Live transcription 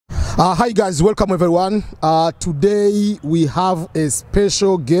Hi guys, welcome everyone. Today we have a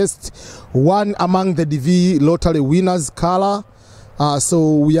special guest, one among the DV lottery winners, Carla.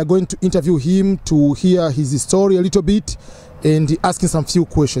 So we are going to interview him to hear his story a little bit and asking some few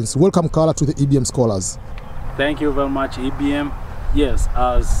questions. Welcome Carla to the EBM Scholars. Thank you very much, EBM. Yes,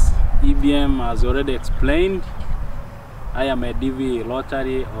 as EBM has already explained, I am a DV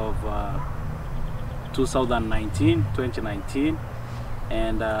lottery of 2019,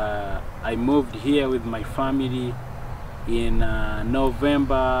 and I moved here with my family in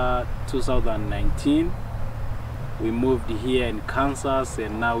November 2019. We moved here in Kansas,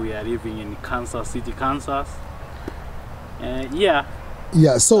 and now we are living in Kansas City, Kansas. Yeah,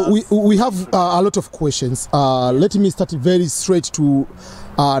 so we have a lot of questions. Let me start very straight to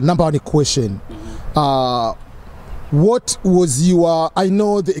number one question. What was your, I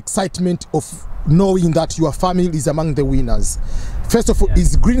know the excitement of knowing that your family is among the winners. First of all,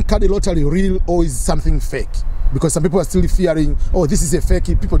 is green card lottery real or is something fake? Because some people are still fearing, oh, this is a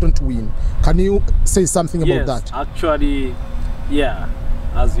fake, people don't win. Can you say something about that? Actually, yeah,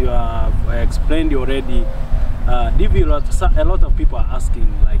 as you have explained already, DV a lot of people are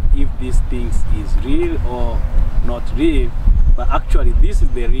asking like if these things is real or not real, but actually this is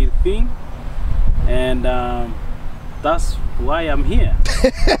the real thing, and that's why I'm here.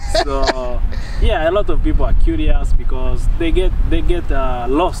 So yeah, a lot of people are curious because they get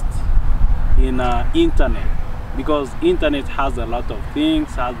lost in internet, because internet has a lot of things,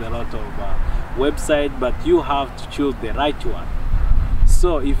 has a lot of website, but you have to choose the right one.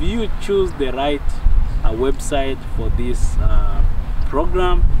 So if you choose the right website for this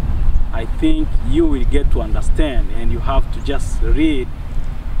program, I think you will get to understand, and you have to just read,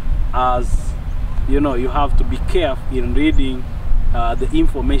 as you know, you have to be careful in reading the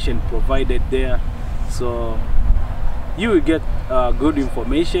information provided there, so you will get good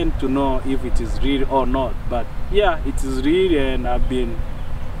information to know if it is real or not. But yeah, it is real, and I've been,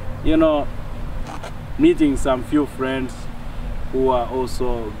 you know, meeting some few friends who are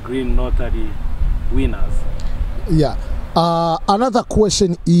also green lottery winners. Yeah. Another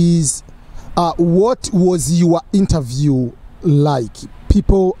question is, what was your interview like?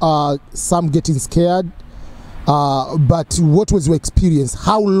 People are some getting scared, but what was your experience?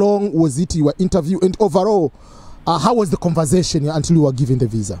 How long was it your interview, and overall, how was the conversation until you were given the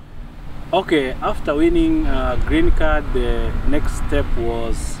visa? Okay, after winning green card, the next step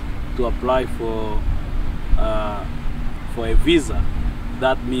was to apply for a visa.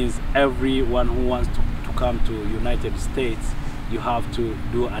 That means everyone who wants to come to United States, you have to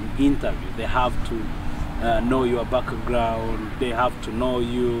do an interview. They have to know your background, they have to know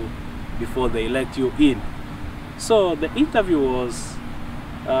you before they let you in. So the interview was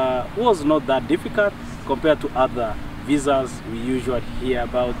not that difficult compared to other visas we usually hear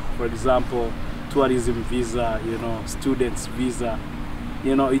about. For example, tourism visa, you know, students visa,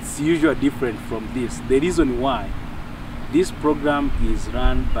 you know, it's usually different from this. The reason why this program is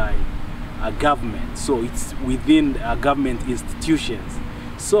run by a government, so it's within a government institutions.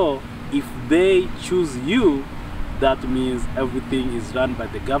 So if they choose you, that means everything is run by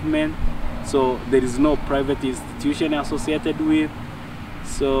the government, so there is no private institution associated with.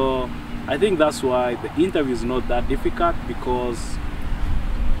 So I think that's why the interview is not that difficult, because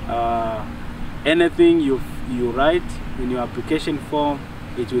anything you write in your application form,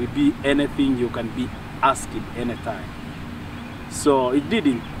 it will be anything you can be asked anytime. So it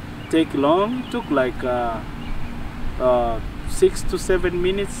didn't take long. It took like 6 to 7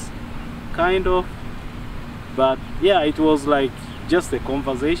 minutes, kind of. But yeah, it was like just a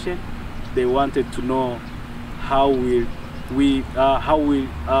conversation. They wanted to know how will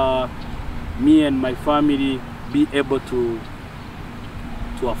me and my family be able to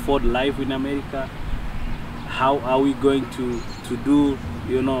afford life in America. How are we going to do,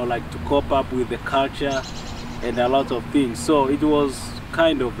 you know, like to cope up with the culture and a lot of things. So it was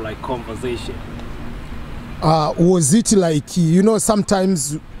kind of like conversation. Was it like, you know,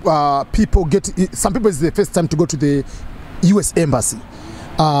 sometimes people some people it's the first time to go to the US Embassy,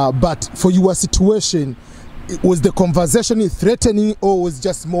 but for your situation, was the conversation threatening, or was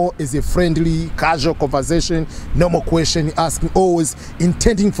just more as a friendly, casual conversation, normal question asking, or was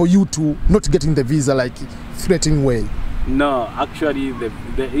intending for you to not getting the visa like threatening way? No, actually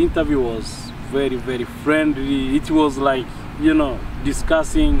the interview was very, very friendly. It was like, you know,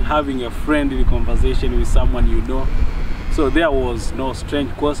 discussing, having a friendly conversation with someone you know. So there was no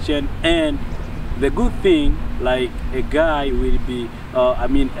strange question, and the good thing, like a guy will be,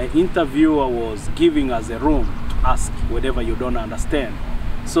 an interviewer was giving us a room to ask whatever you don't understand.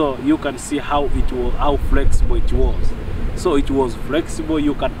 So you can see how it was, how flexible it was. So it was flexible.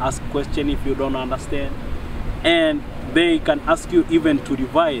 You can ask questions if you don't understand, and they can ask you even to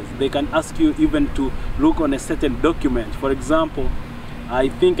revise. They can ask you even to look on a certain document. For example, I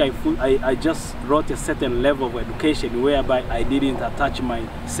think I just wrote a certain level of education whereby I didn't attach my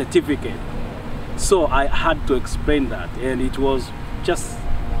certificate. So I had to explain that, and it was just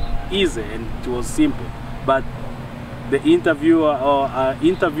easy and it was simple. But the interviewer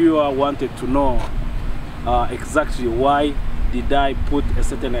wanted to know exactly why did I put a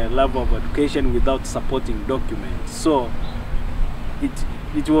certain level of education without supporting documents. So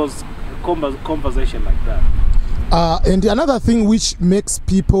it was a conversation like that. And another thing which makes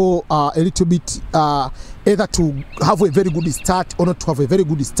people a little bit either to have a very good start or not to have a very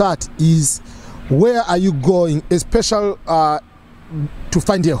good start is where are you going, especially to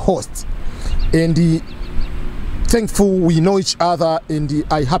find a host. And thankful we know each other, and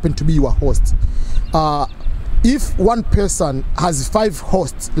I happen to be your host. If one person has 5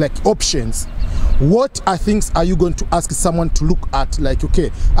 hosts, like options, what things are you going to ask someone to look at? Like,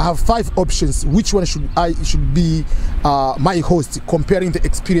 okay, I have 5 options, which one should be my host, comparing the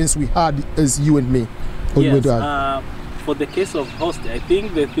experience we had as you and me? Yes, for the case of host, I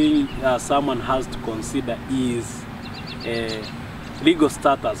think the thing someone has to consider is legal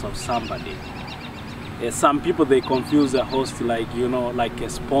status of somebody. Some people, they confuse a host like, you know, like a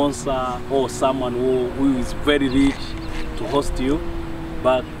sponsor or someone who is very rich to host you,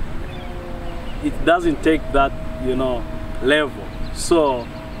 but it doesn't take that, you know, level. So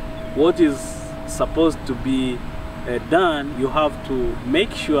what is supposed to be done, you have to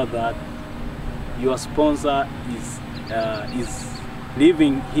make sure that your sponsor is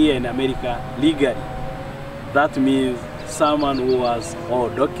living here in America legally. That means someone who has all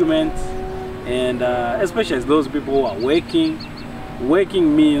documents, and especially those people who are working.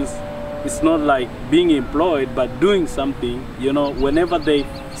 Working means it's not like being employed, but doing something. You know, whenever they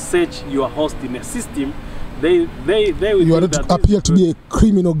search your host in a system, they will. You are not appear to be a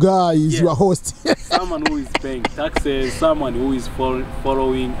criminal guy. Is your host? Someone who is paying taxes, someone who is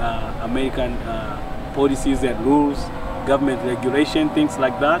following American policies and rules, government regulation, things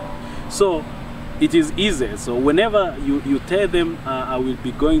like that. So it is easy. So whenever you tell them I will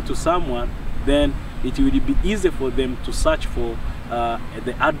be going to someone, then it will be easy for them to search for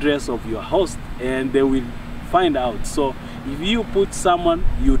the address of your host, and they will find out. So if you put someone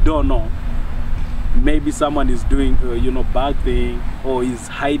you don't know, maybe someone is doing you know, bad thing or is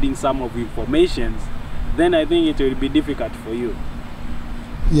hiding some of information, then I think it will be difficult for you.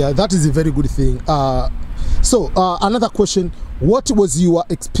 Yeah, that is a very good thing. So another question, what was your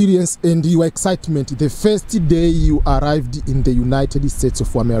experience and your excitement the first day you arrived in the United States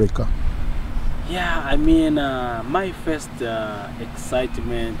of America? Yeah, I mean, my first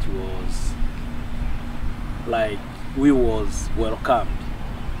excitement was like we was welcomed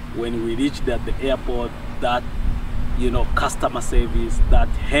when we reached at the airport. That, you know, customer service, that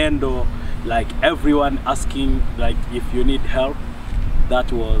handle, like everyone asking like if you need help.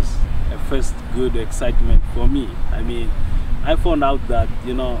 That was a first good excitement for me. I mean, I found out that,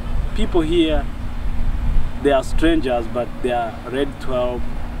 you know, people here, they are strangers, but they are ready to help.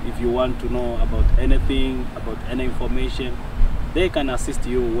 If you want to know about anything, about any information, they can assist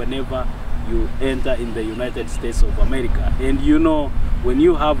you whenever you enter in the United States of America. And you know, when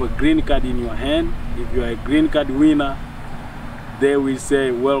you have a green card in your hand, if you are a green card winner, they will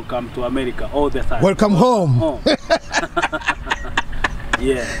say, welcome to America all the time. Welcome home.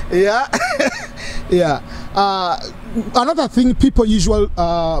 Yeah. Yeah. Yeah. Another thing people usually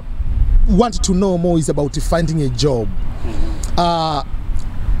want to know more is about finding a job.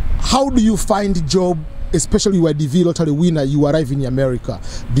 How do you find a job, especially you are a DVLOTTERY winner, you arrive in America?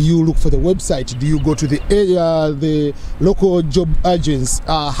 Do you look for the website? Do you go to the local job agents?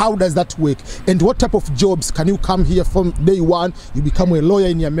 How does that work? And what type of jobs can you come here from day one? You become a lawyer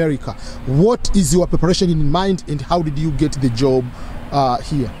in America. What is your preparation in mind, and how did you get the job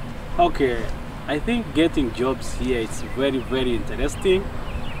here? Okay, I think getting jobs here is very, very interesting,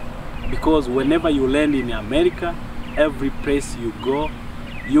 because whenever you land in America, every place you go,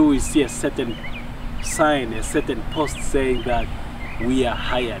 you will see a certain sign, a certain post saying that we are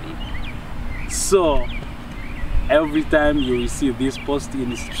hiring. So every time you will see this post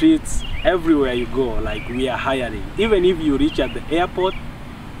in the streets, everywhere you go, like we are hiring. Even if you reach at the airport,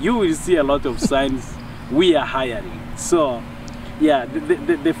 you will see a lot of signs, we are hiring. So yeah,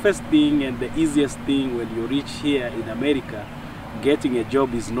 the first thing and the easiest thing when you reach here in America, getting a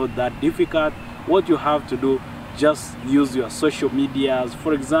job is not that difficult. What you have to do, just use your social medias.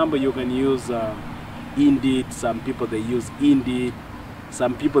 For example, you can use Indeed. Some people, they use Indeed.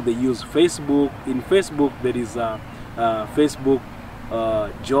 Some people, they use Facebook. In Facebook, there is Facebook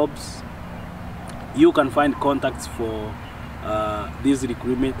jobs, you can find contacts for these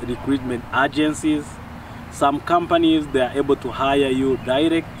recruitment agencies. Some companies, they are able to hire you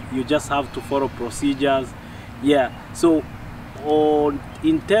direct. You just have to follow procedures. Yeah, so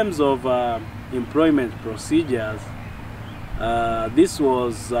in terms of employment procedures, this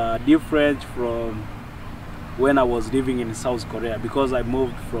was different from when I was living in South Korea, because I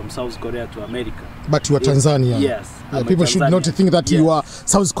moved from South Korea to America. But you are Tanzanian. Yes. Yeah, people should not think that you are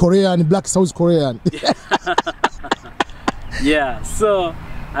South Korean, black South Korean. Yeah, so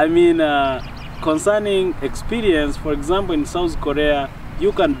I mean, concerning experience, for example, in South Korea,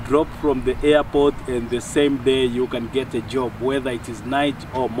 you can drop from the airport and the same day you can get a job, whether it is night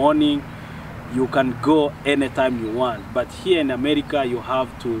or morning. You can go anytime you want. But here in America, you have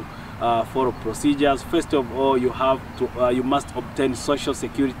to follow procedures. First of all, you have to you must obtain social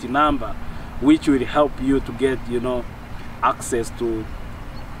security number, which will help you to get, you know, access to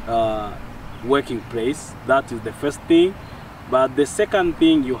working place. That is the first thing. But the second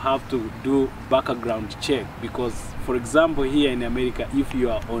thing, you have to do background check, because, for example, here in America, if you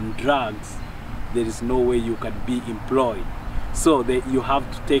are on drugs, there is no way you can be employed. So you have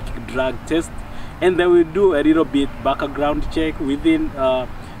to take drug test, and they will do a little bit background check within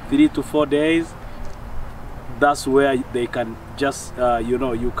 3 to 4 days. That's where they can just, you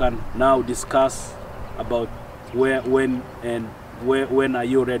know, you can now discuss about when are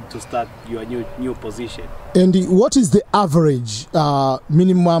you ready to start your new position. And what is the average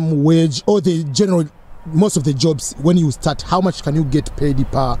minimum wage, or the general, most of the jobs when you start, how much can you get paid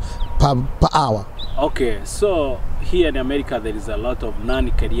per hour? Okay, so here in America there is a lot of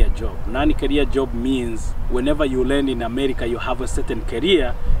non-career job. Non-career job means whenever you land in America, you have a certain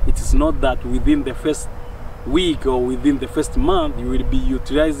career. It is not that within the first week or within the first month you will be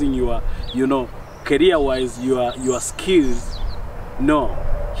utilizing your, you know, career-wise your skills. No,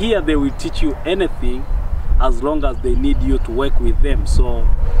 here they will teach you anything as long as they need you to work with them. So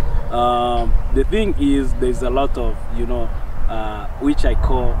the thing is, there's a lot of, you know, which I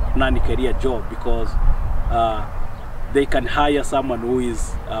call non-career job, because they can hire someone who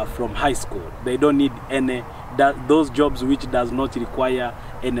is from high school. They don't need any, those jobs which does not require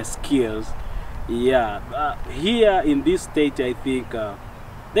any skills. Yeah, here in this state, I think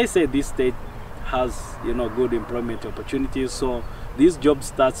they say this state has, you know, good employment opportunities. So this job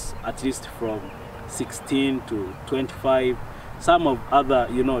starts at least from 16 to 25. Some of other,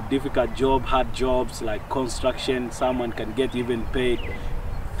 you know, difficult job, hard jobs like construction, someone can get even paid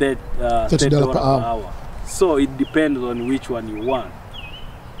 $30 per hour. So it depends on which one you want.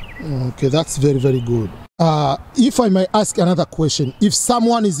 Okay, that's very, very good. If I may ask another question, if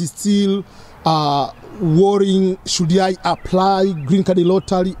someone is still worrying, should I apply green card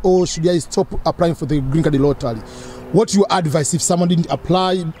lottery or should I stop applying for the green card lottery? What do you advise if someone didn't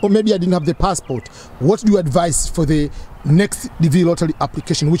apply, or maybe I didn't have the passport? What do you advise for the next DV lottery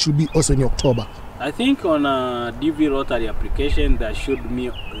application, which will be also in October? I think on a DV lottery application, there should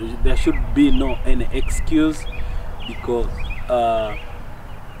be no any excuse, because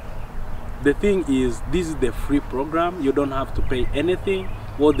the thing is, this is the free program. You don't have to pay anything.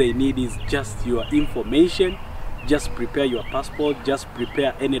 What they need is just your information. Just prepare your passport, just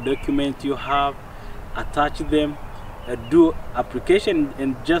prepare any document you have, attach them, do application,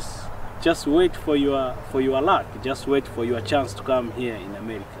 and just wait for your luck. Just wait for your chance to come here in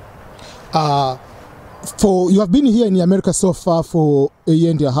America. You have been here in America so far for a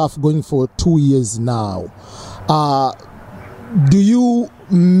year and a half, going for 2 years now. Do you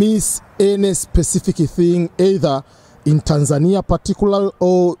miss any specific thing, either in Tanzania particular,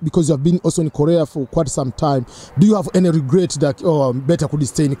 or because you have been also in Korea for quite some time? Do you have any regret that, oh, better could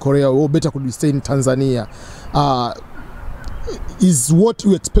stay in Korea or better could stay in Tanzania? Is what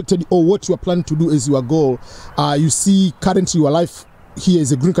you expected or what you are planning to do as your goal? You see currently your life here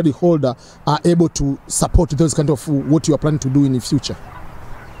as a green card holder are able to support those kind of what you are planning to do in the future?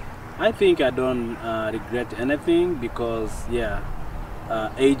 I think I don't regret anything, because yeah,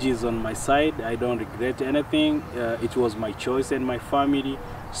 age is on my side. I don't regret anything. It was my choice and my family.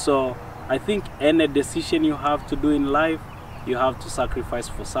 So I think any decision you have to do in life, you have to sacrifice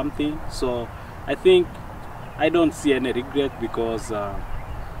for something. So I think I don't see any regret, because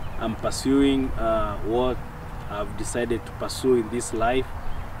I'm pursuing what I've decided to pursue in this life.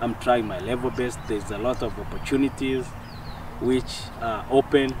 I'm trying my level best. There's a lot of opportunities which are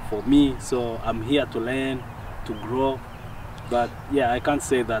open for me. So I'm here to learn, to grow. But yeah, I can't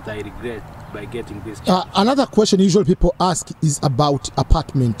say that I regret by getting this chance. Another question usually people ask is about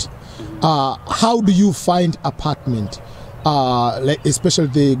apartment. How do you find apartment? like especially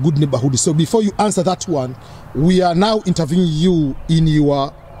the good neighborhood. So before you answer that one, we are now interviewing you in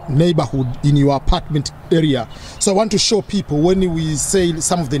your neighborhood, in your apartment area. So I want to show people, when we say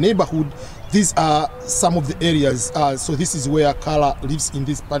some of the neighborhood, these are some of the areas. So this is where Carla lives in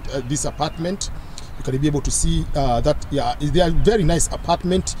this apartment. You can be able to see that, yeah, they are very nice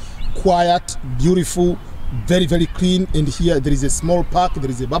apartment, quiet, beautiful, very, very clean. And here there is a small park, there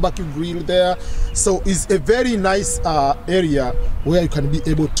is a barbecue grill there. So it's a very nice area where you can be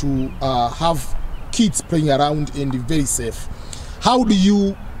able to have kids playing around and very safe. How do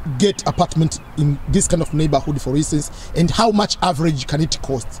you get apartment in this kind of neighborhood, for instance, and how much average can it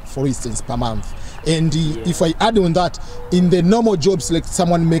cost, for instance, per month? And if I add on that, in the normal jobs, like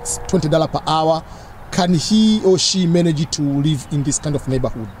someone makes $20 per hour, can he or she manage to live in this kind of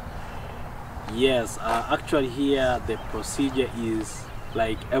neighborhood? Yes, actually here the procedure is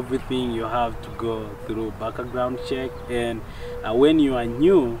like everything, you have to go through background check. And when you are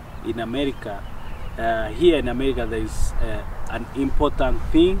new in America, here in America there is an important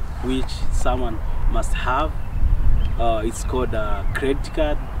thing which someone must have. It's called a credit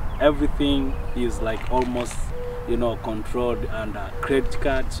card. Everything is like almost, you know, controlled under credit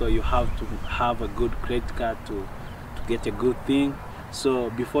card. So you have to have a good credit card to get a good thing. So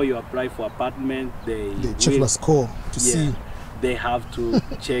before you apply for apartment, they check your score to see. They have to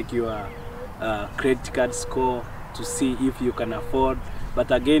check your credit card score to see if you can afford.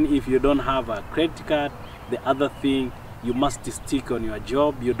 But again, if you don't have a credit card, the other thing, you must stick on your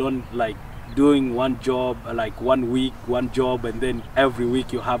job. You don't like doing one job, like 1 week, one job, and then every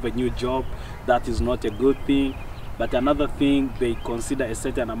week you have a new job. That is not a good thing. But another thing, they consider a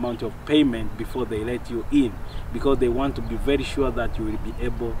certain amount of payment before they let you in, because they want to be very sure that you will be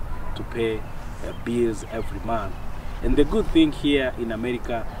able to pay bills every month. And the good thing here in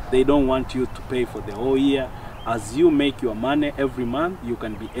America, they don't want you to pay for the whole year. As you make your money every month, you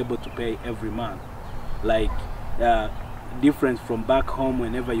can be able to pay every month. Like different from back home,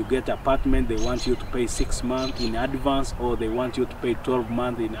 whenever you get an apartment, they want you to pay 6 months in advance, or they want you to pay 12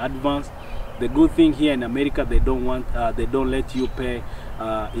 months in advance. The good thing here in America, they don't let you pay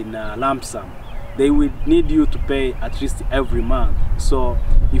in a lump sum. They will need you to pay at least every month. So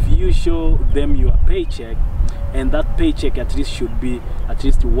if you show them your paycheck, and that paycheck at least should be at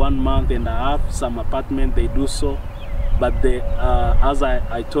least 1.5 months. Some apartment they do so, but they, as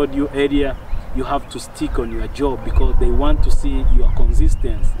I told you earlier, you have to stick on your job because they want to see your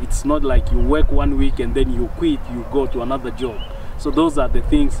consistency. It's not like you work 1 week and then you quit, you go to another job. So those are the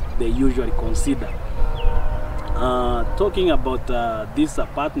things they usually consider. Talking about this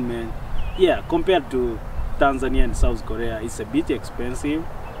apartment, yeah, compared to Tanzania and South Korea, it's a bit expensive,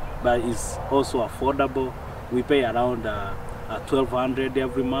 but it's also affordable. We pay around $1,200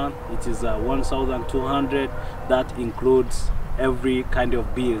 every month. It is $1,200. That includes every kind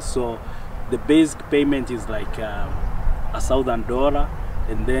of bill. So the basic payment is like $1,000,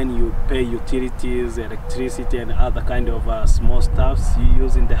 and then you pay utilities, electricity, and other kind of small stuffs you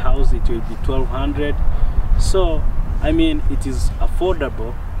use in the house. It will be $1,200. So I mean, it is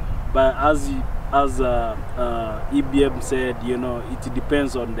affordable, but as EBM said, you know, it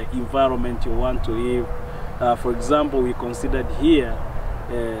depends on the environment you want to live. For example, we considered here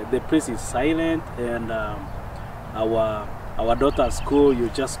the place is silent, and our daughter's school, you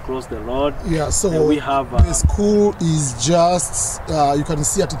just cross the road. Yeah, so we have the school is just you can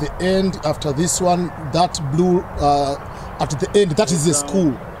see at the end after this one, that blue at the end, that is the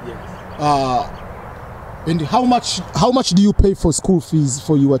school. Yes. And how much do you pay for school fees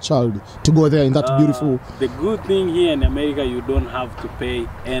for your child to go there in that beautiful? The good thing here in America, you don't have to pay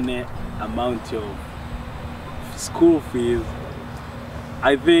any amount of school fees.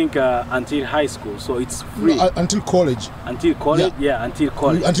 I think until high school, so it's free. Until college. Until college, yeah, until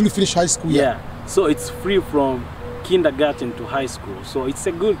college. Until you finish high school. Yeah. So it's free from kindergarten to high school. So it's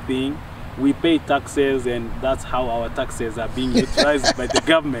a good thing. We pay taxes, and that's how our taxes are being utilized by the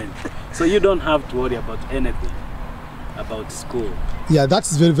government. So you don't have to worry about anything about school. Yeah,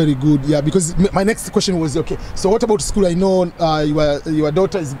 that's very, very good. Yeah, because my next question was, okay, so what about school? I know your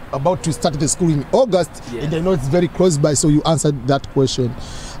daughter is about to start the school in August, yes, and I know it's very close by, so you answered that question.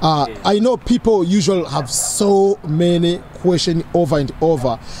 Yes. I know people usually have so many questions over and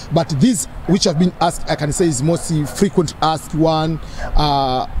over, but this which have been asked, I can say, is mostly frequent asked one.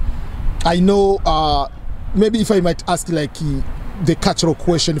 I know maybe if I might ask like the cultural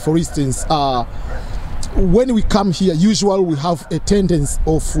question, for instance, when we come here, usually we have a tendency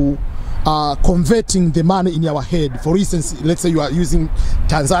of converting the money in our head. For instance, let's say you are using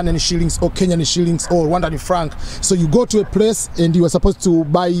Tanzanian shillings or Kenyan shillings or Rwandan franc. So you go to a place and you are supposed to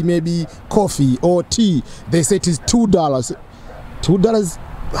buy maybe coffee or tea. They say it is $2. $2,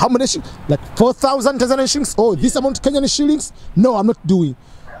 how many? Like 4,000 Tanzanian shillings? Oh, this amount Kenyan shillings? No, I'm not doing.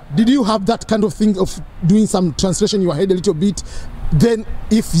 Did you have that kind of thing of doing some translation in your head a little bit? Then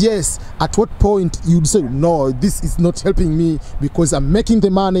if yes, at what point you'd say, no, this is not helping me because I'm making the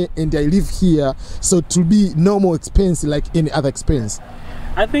money and I live here, so it will be no more expense like any other expense?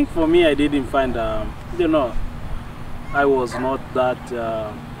 I think for me, I didn't find, you know, I was not that,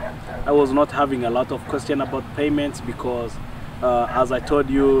 I was not having a lot of question about payments because as I told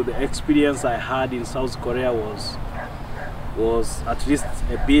you, the experience I had in South Korea was at least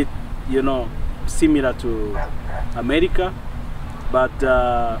a bit, you know, similar to America. But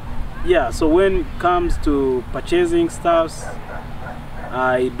yeah, so when it comes to purchasing stuffs,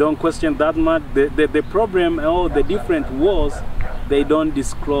 I don't question that much. The problem or the difference was they don't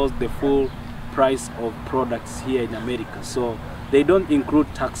disclose the full price of products here in America. So they don't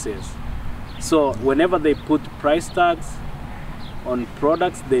include taxes. So whenever they put price tags on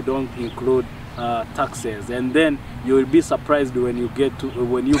products, they don't include taxes. And then you will be surprised when you go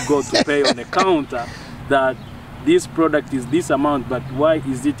to pay on the counter that this product is this amount, but why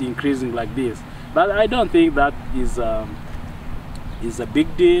is it increasing like this? But I don't think that is a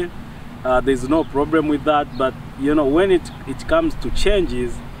big deal. There's no problem with that. But you know, when it comes to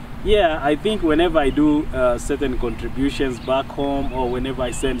changes, yeah, I think whenever I do certain contributions back home, or whenever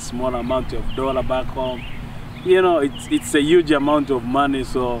I send small amount of dollar back home, you know, it's a huge amount of money.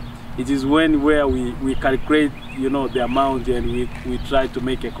 So it is where we calculate, you know, the amount, and we try to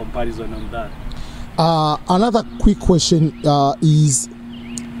make a comparison on that. Another quick question is,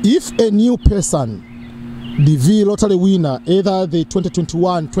 if a new person, DV lottery winner, either the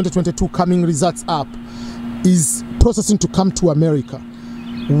 2021, 2022 coming results up, is processing to come to America,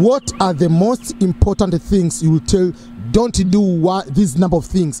 what are the most important things you will tell? Don't do these number of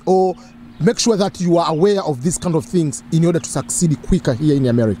things, or make sure that you are aware of these kind of things in order to succeed quicker here in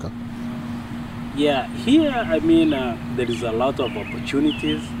America? Yeah, here, I mean, there is a lot of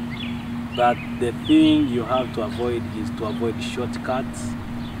opportunities. But the thing you have to avoid is to avoid shortcuts.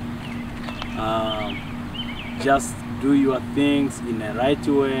 Just do your things in the right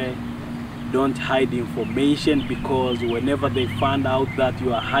way. Don't hide information, because whenever they find out that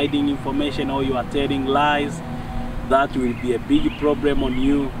you are hiding information or you are telling lies, that will be a big problem on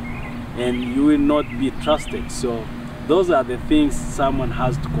you and you will not be trusted. So those are the things someone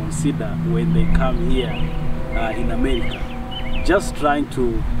has to consider when they come here in America. Just trying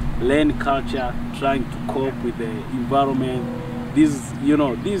to learn culture, trying to cope with the environment. This, you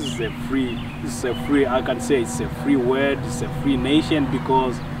know, this is a free, I can say it's a free world, it's a free nation,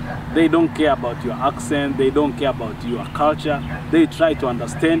 because they don't care about your accent, they don't care about your culture, they try to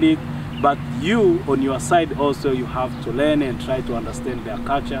understand it, but you, on your side also, you have to learn and try to understand their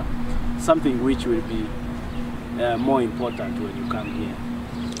culture, something which will be more important when you come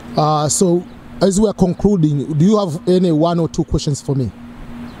here. So, as we are concluding, do you have any one or two questions for me?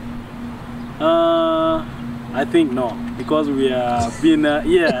 I think no, because we have been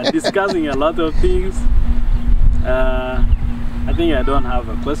discussing a lot of things. I think I don't have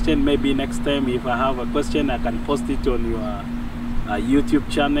a question. Maybe next time if I have a question, I can post it on your YouTube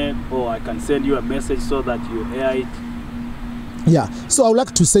channel, or I can send you a message so that you air it. Yeah, so I would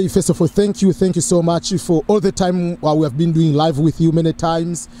like to say, first of all, thank you so much for all the time we have been doing live with you many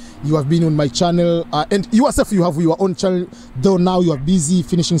times. You have been on my channel, and you yourself, you have your own channel, though now you are busy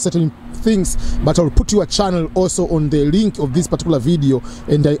finishing certain things, but I'll put your channel also on the link of this particular video,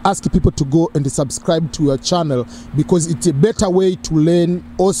 and I ask people to go and subscribe to your channel, because it's a better way to learn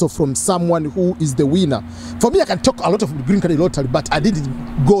also from someone who is the winner. For me, I can talk a lot of green card lottery, but I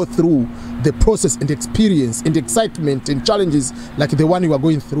didn't go through the process and experience and excitement and challenges like the one you are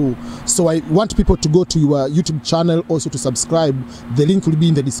going through. So I want people to go to your YouTube channel also to subscribe. The link will be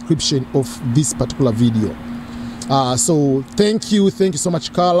in the description of this particular video. So thank you so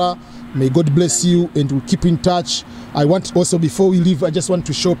much, Carla. May God bless you, and we'll keep in touch. I want also, before we leave, I just want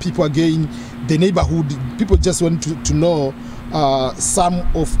to show people again the neighborhood. People just want to know some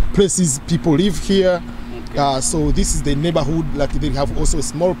of places people live here. So this is the neighborhood. Like, they have also a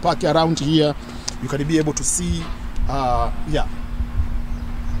small park around here. You can be able to see. Yeah.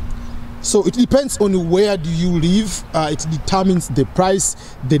 So it depends on where do you live. It determines the price,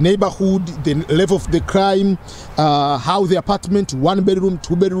 the neighborhood, the level of the crime, how the apartment, 1 bedroom,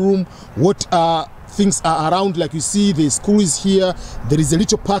 2 bedroom, what things are around. Like you see, the school is here. There is a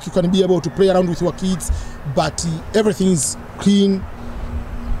little park you can be able to play around with your kids, but everything is clean.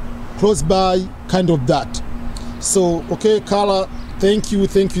 close by, kind of that. So, okay, Carla, thank you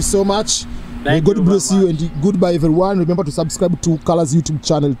so much. May God bless you, and goodbye everyone. Remember to subscribe to Carla's YouTube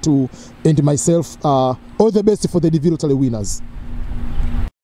channel too, and myself. All the best for the DV Lottery winners.